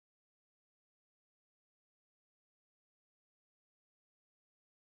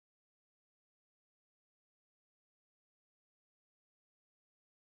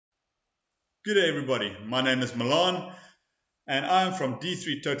Good day everybody, my name is Milaan and I am from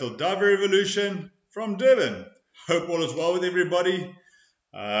D3 Total Diver Revolution from Durban. Hope all is well with everybody.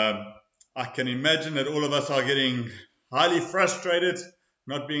 I can imagine that all of us are getting highly frustrated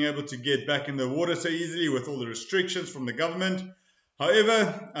not being able to get back in the water so easily with all the restrictions from the government.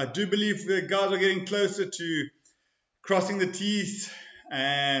 However, I do believe the guys are getting closer to crossing the T's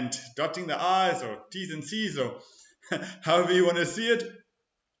and dotting the I's, or T's and C's, or however you want to see it.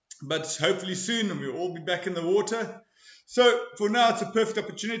 But hopefully soon we'll all be back in the water. So for now, it's a perfect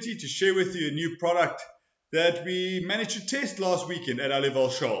opportunity to share with you a new product that we managed to test last weekend at our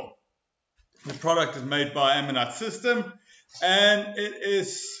Boshoff. The product is made by Ammonite System, and it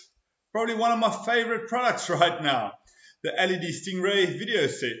is probably one of my favorite products right now, the LEDStingray video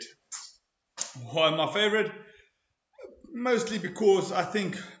set. Why my favorite? Mostly because I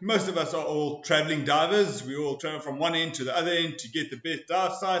think most of us are all traveling divers. We all travel from one end to the other end to get the best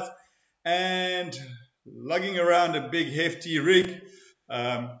dive sites, and lugging around a big hefty rig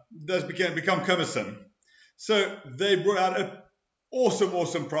does become cumbersome. So they brought out an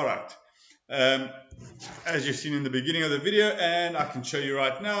awesome product, as you've seen in the beginning of the video, and I can show you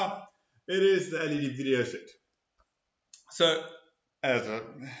right now. It is the LED video set. So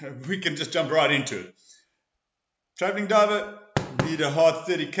we can just jump right into it. Traveling diver, need a hard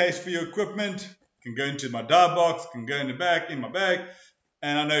sturdy case for your equipment. Can go into my dive box, can go in the back, in my bag,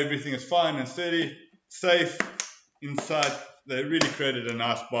 and I know everything is fine and sturdy, safe inside. They really created a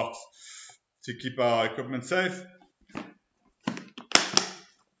nice box to keep our equipment safe.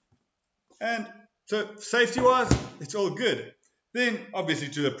 And so safety wise, it's all good. Then obviously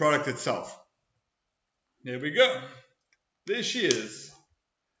to the product itself. There we go. There she is.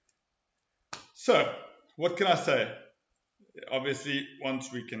 So what can I say? Obviously,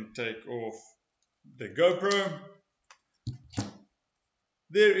 once we can take off the GoPro,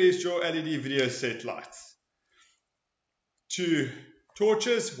 there is your LED video set lights. 2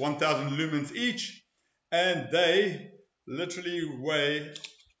 torches, 1000 lumens each, and they literally weigh,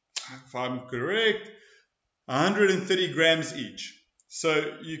 if I'm correct, 130 grams each.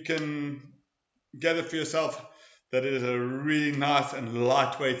 So you can gather for yourself that it is a really nice and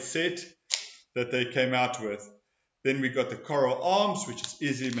lightweight set that they came out with. Then we got the coral arms, which is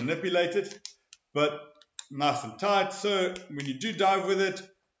easily manipulated, but nice and tight. So when you do dive with it,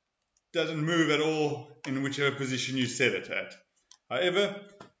 doesn't move at all in whichever position you set it at. However,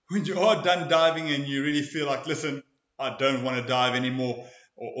 when you are done diving and you really feel like, listen, I don't want to dive anymore,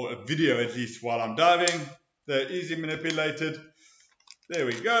 or a video at least while I'm diving, they're easily manipulated. There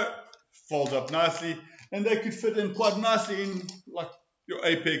we go. Fold up nicely, and they could fit in quite nicely in like your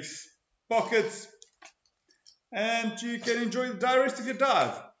apex pockets, and you can enjoy the rest of your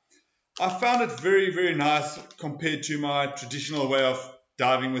dive. I found it very nice compared to my traditional way of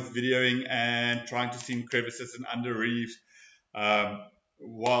diving with videoing and trying to see in crevices and under reefs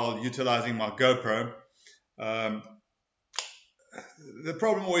while utilizing my GoPro. The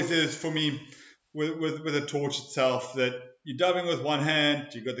problem always is for me with the torch itself that you're diving with one hand,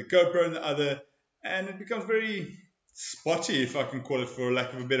 you've got the GoPro in the other, and it becomes very spotty, if I can call it for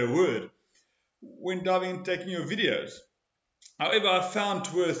lack of a better word, when diving and taking your videos. However, I found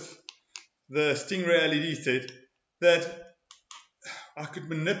with the Stingray LED set that I could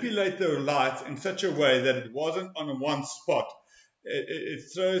manipulate the light in such a way that it wasn't on one spot. It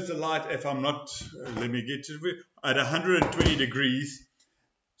throws the light, if I'm not, let me get to it, at 120 degrees.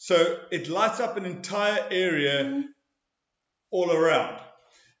 So it lights up an entire area all around.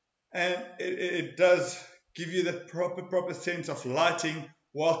 And it does give you the proper sense of lighting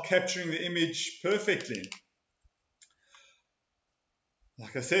while capturing the image perfectly.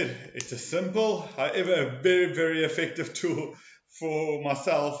 Like I said, it's a simple, however, a very effective tool for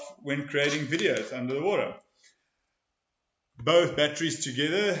myself when creating videos under the water. Both batteries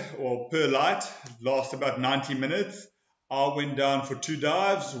together, or per light, last about 90 minutes. I went down for 2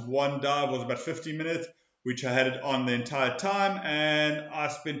 dives. One dive was about 50 minutes, which I had it on the entire time, and I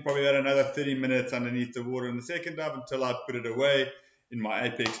spent probably about another 30 minutes underneath the water in the second dive until I put it away in my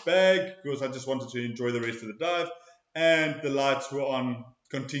Apex bag, because I just wanted to enjoy the rest of the dive, and the lights were on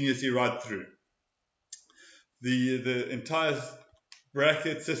continuously right through. The entire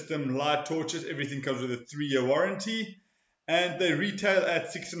bracket system, light torches, everything comes with a 3-year warranty, and they retail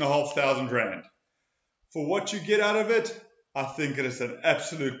at 6,500 Rand. For what you get out of it, I think it is an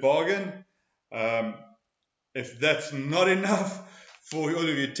absolute bargain. If that's not enough for all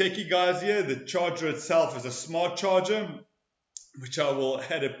of you techie guys here, the charger itself is a smart charger, which I will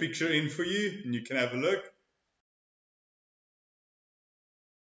add a picture in for you and you can have a look.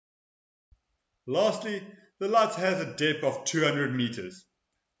 Lastly, the light has a depth of 200 meters.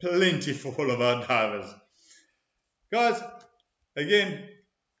 plenty for all of our divers. Guys, again,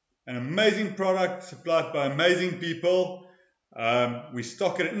 an amazing product supplied by amazing people. We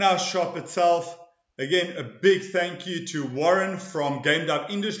stock it in our shop itself. Again, a big thank you to Warren from Game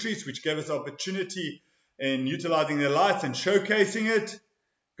Dive Industries, which gave us the opportunity in utilizing their lights and showcasing it.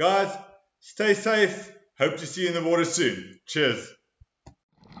 Guys, stay safe. Hope to see you in the water soon. Cheers.